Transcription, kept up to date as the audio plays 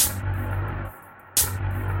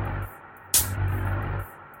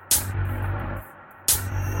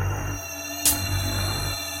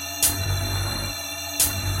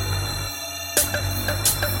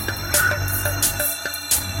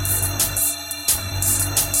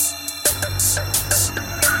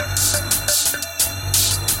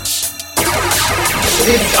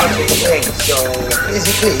live out of pain. So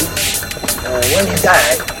basically, when you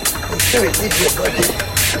die, the spirit leaves your body.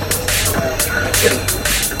 Actually,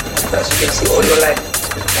 because you can see all your life,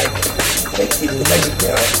 like reflected in the magic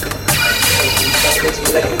mirror. You translate it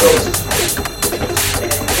like a ghost.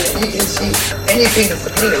 And you can see anything that's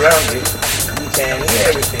happening around you. You can hear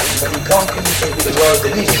everything, but you can't communicate with the world of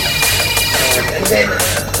the living. And then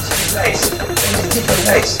these lights, all these different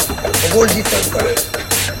lights of all different colors.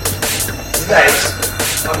 These lights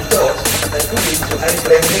are thought that put you into high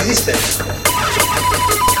plane of existence.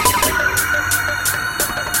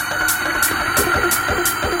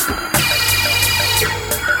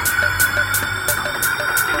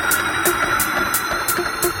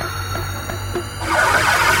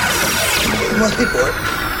 Most people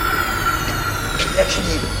they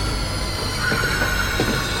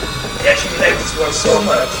actually like this world so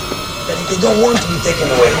much that they don't want to be taken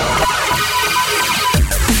away.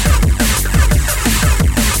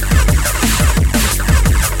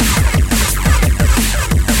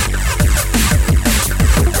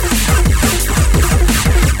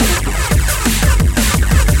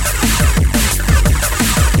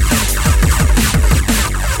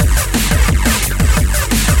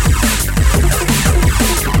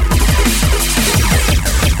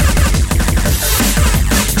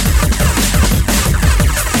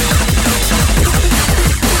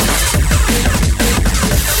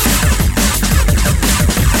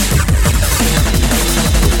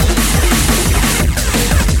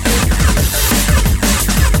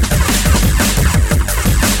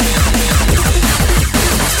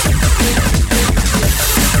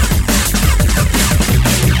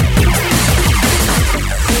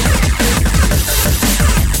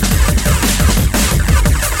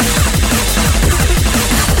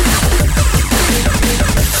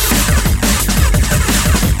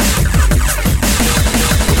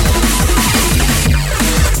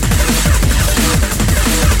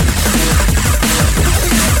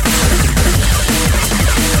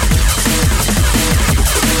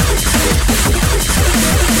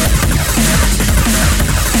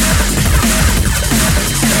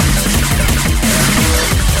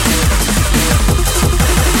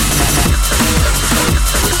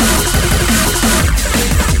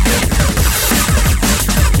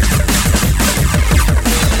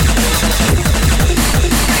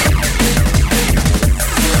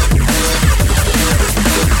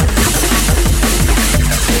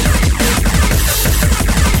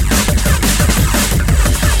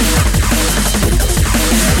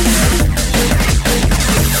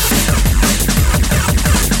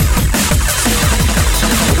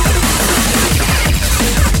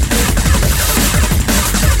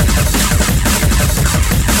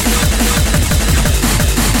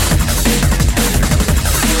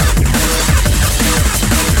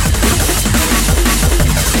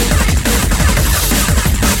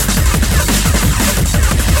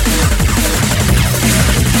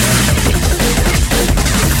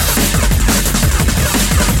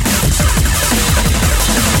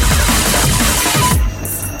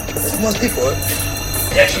 Most people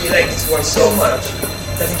they actually like this world so much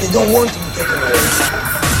that they don't want to be taken away.